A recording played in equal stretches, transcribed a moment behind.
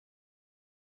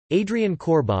Adriaan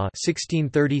Koerbagh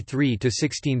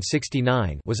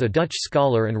 (1633–1669) was a Dutch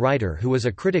scholar and writer who was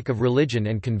a critic of religion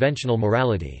and conventional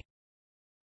morality.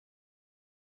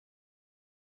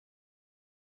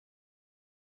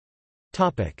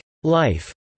 Topic: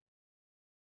 Life.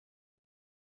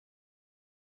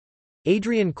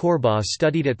 Adriaan Koerbagh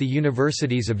studied at the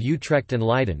universities of Utrecht and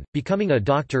Leiden, becoming a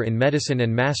doctor in medicine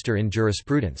and master in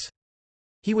jurisprudence.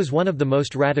 He was one of the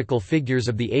most radical figures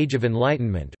of the Age of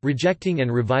Enlightenment, rejecting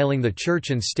and reviling the Church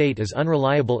and state as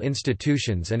unreliable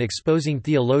institutions and exposing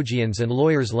theologians' and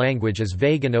lawyers' language as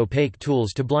vague and opaque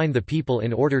tools to blind the people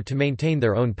in order to maintain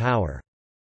their own power.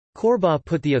 Koerbagh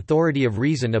put the authority of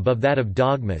reason above that of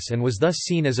dogmas and was thus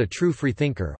seen as a true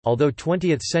freethinker, although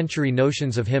 20th-century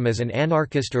notions of him as an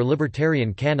anarchist or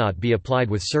libertarian cannot be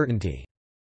applied with certainty.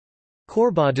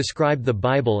 Koerbagh described the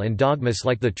Bible and dogmas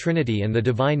like the Trinity and the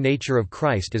divine nature of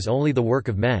Christ as only the work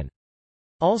of men.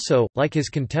 Also, like his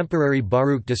contemporary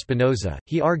Baruch de Spinoza,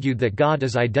 he argued that God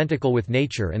is identical with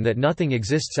nature and that nothing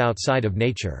exists outside of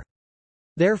nature.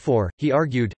 Therefore, he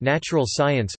argued, natural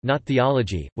science, not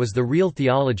theology, was the real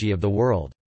theology of the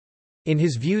world. In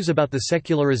his views about the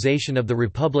secularization of the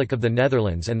Republic of the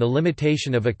Netherlands and the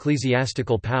limitation of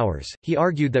ecclesiastical powers, he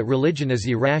argued that religion is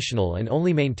irrational and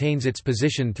only maintains its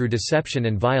position through deception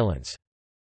and violence.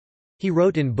 He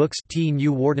wrote in books T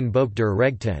Nieuw Woordenboek der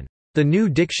Rechten, The New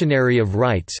Dictionary of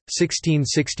Rights,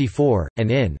 1664,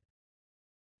 and in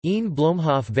Een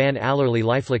Bloemhof van allerlei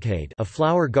lieflijkheid, A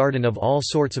Flower Garden of All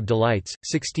Sorts of Delights,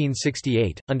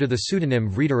 1668, under the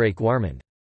pseudonym Frederik Warmond.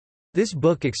 This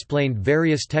book explained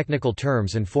various technical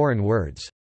terms and foreign words.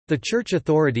 The church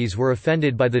authorities were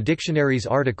offended by the dictionary's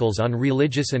articles on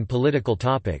religious and political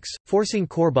topics, forcing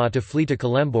Koerbagh to flee to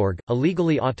Culemborg, a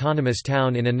legally autonomous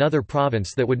town in another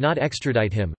province that would not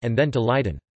extradite him, and then to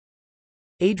Leiden.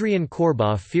 Adriaan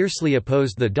Koerbagh fiercely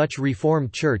opposed the Dutch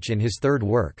Reformed Church in his third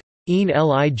work, Een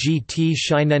ligt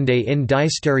schijnende in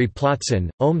duistere plaatsen,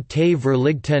 om te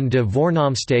verlichten de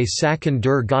voornaamste zaken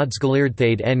der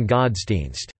godsgeleerdheid en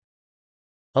godsdienst.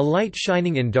 A light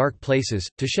shining in dark places,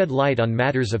 to shed light on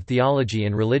matters of theology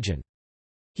and religion.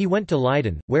 He went to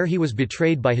Leiden, where he was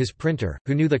betrayed by his printer,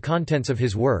 who knew the contents of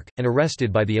his work, and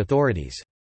arrested by the authorities.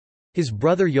 His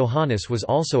brother Johannes was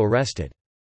also arrested.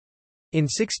 In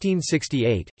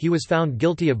 1668, he was found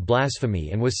guilty of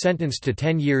blasphemy and was sentenced to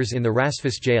 10 years in the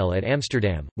Rasvis jail at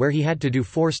Amsterdam, where he had to do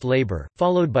forced labor,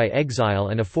 followed by exile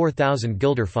and a 4,000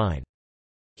 guilder fine.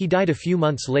 He died a few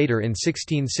months later in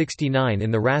 1669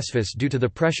 in the Rasvis due to the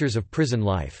pressures of prison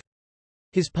life.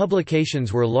 His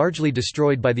publications were largely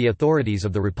destroyed by the authorities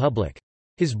of the Republic.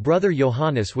 His brother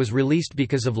Johannes was released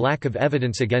because of lack of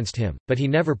evidence against him, but he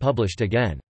never published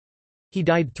again. He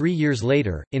died 3 years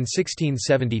later, in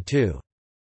 1672.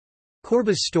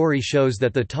 Koerbagh's story shows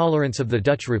that the tolerance of the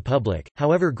Dutch Republic,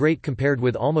 however great compared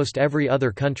with almost every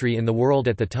other country in the world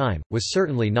at the time, was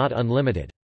certainly not unlimited.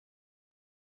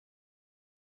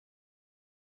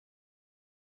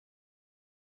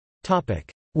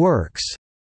 Works.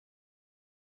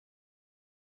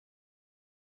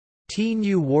 T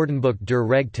Nieuw Woordenboek der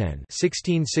Rechten,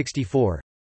 1664.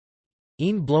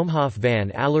 Een Bloemhof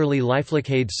van allerlei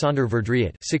lieflijkheid zonder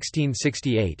verdriet,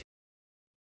 1668.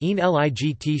 Een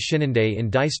ligt schijnende in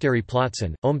duistere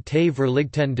plaatsen, om te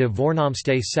verlichten de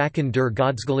voornaamste zaken der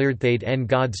godsgeleerdheid en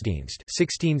godsdienst,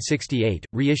 1668,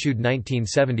 reissued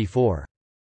 1974.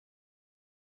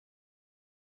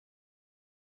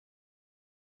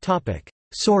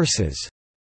 Sources.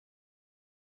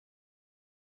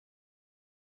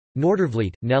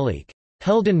 Noordervliet, Nelleke.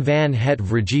 Helden van het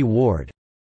Vrije Woord.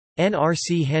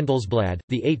 NRC Handelsblad,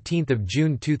 18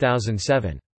 June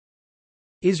 2007.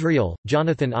 Israel,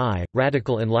 Jonathan I.,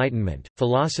 Radical Enlightenment,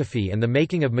 Philosophy and the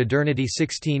Making of Modernity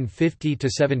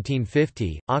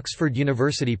 1650–1750, Oxford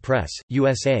University Press,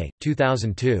 USA,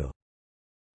 2002.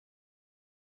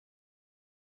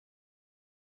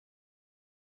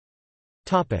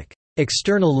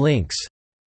 External links.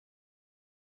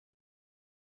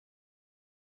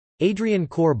 Adriaan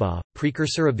Koerbagh,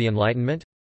 precursor of the Enlightenment.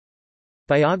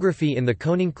 Biography in the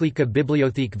Koninklijke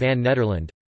Bibliotheek van Nederland.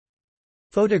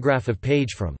 Photograph of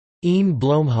page from Een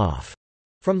Bloemhof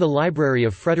from the Library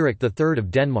of Frederick III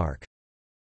of Denmark.